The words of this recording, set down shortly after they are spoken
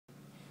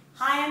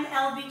Hi, I'm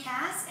LB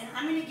Kass, and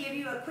I'm going to give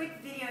you a quick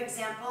video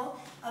example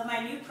of my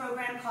new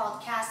program called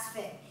Kass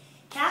Fit.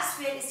 Kass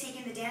Fit is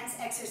taking the dance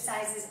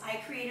exercises I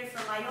created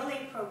for my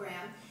LB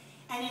program,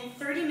 and in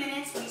 30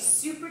 minutes we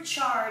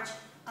supercharge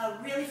a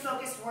really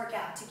focused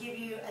workout to give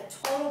you a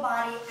total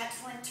body,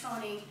 excellent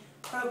toning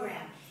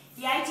program.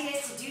 The idea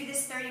is to do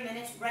this 30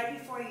 minutes right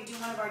before you do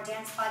one of our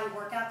dance body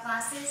workout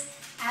classes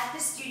at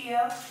the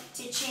studio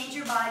to change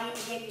your body and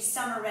get you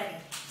summer ready.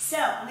 So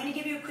I'm going to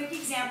give you a quick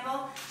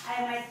example. I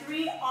have my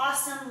 3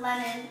 awesome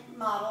lemon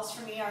models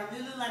for me, our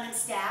Lululemon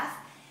staff.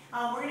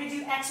 We're going to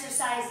do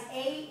exercise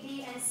A,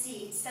 B, and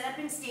C, set up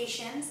in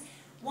stations.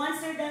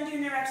 Once they're done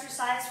doing their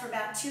exercise for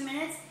about 2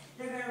 minutes,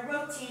 they're going to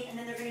rotate and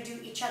then they're going to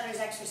do each other's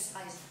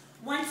exercise.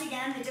 Once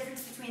again, the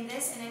difference between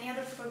this and any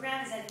other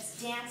program is that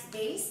it's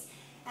dance-based.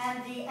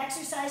 And the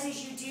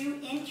exercises you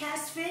do in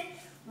Kass Fit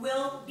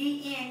will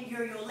be in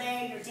your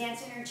Yole, your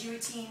dance energy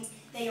routines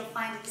that you'll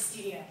find at the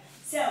studio.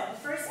 So the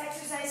first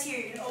exercise here,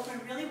 you're going to open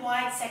really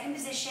wide, second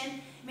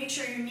position. Make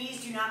sure your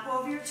knees do not go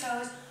over your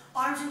toes.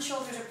 Arms and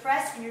shoulders are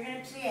pressed, and you're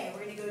going to plie.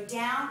 We're going to go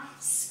down,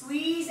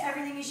 squeeze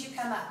everything as you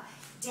come up.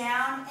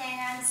 Down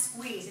and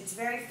squeeze. It's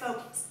very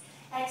focused.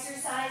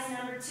 Exercise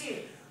number 2.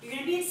 You're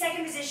going to be in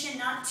second position,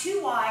 not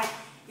too wide.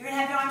 You're going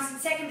to have your arms in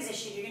second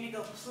position. You're going to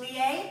go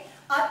plie,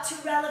 up to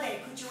releve.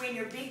 Put your weight in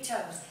your big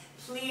toes.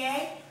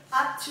 Plie,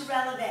 up to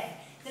releve.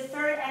 The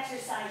third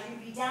exercise, you're going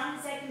to be down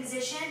in second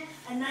position,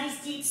 a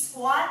nice deep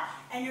squat,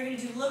 and you're going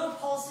to do little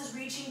pulses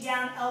reaching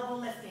down, elbow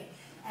lifting.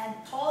 And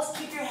pulse,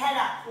 keep your head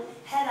up,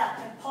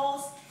 and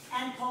pulse,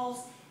 and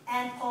pulse,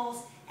 and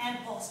pulse, and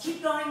pulse.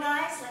 Keep going,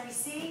 guys. Let me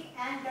see,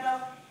 and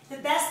go. The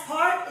best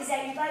part is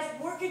that you guys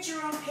work at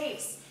your own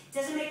pace. It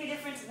doesn't make a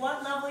difference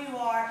what level you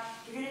are.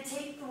 You're going to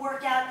take the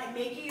workout and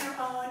make it your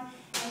own,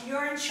 and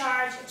you're in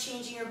charge of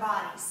changing your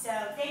body. So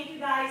thank you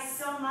guys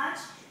so much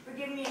for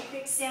giving me a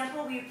quick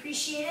sample. We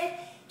appreciate it.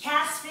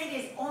 Kass Fit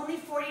is only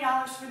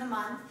 $40 for the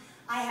month.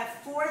 I have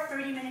 4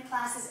 30-minute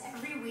classes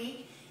every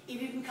week.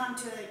 If you can come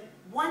to it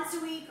once a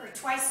week or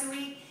twice a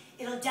week,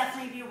 it'll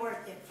definitely be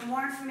worth it. For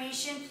more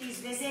information, please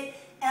visit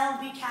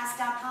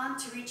lbkass.com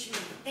to reach me.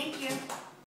 Thank you.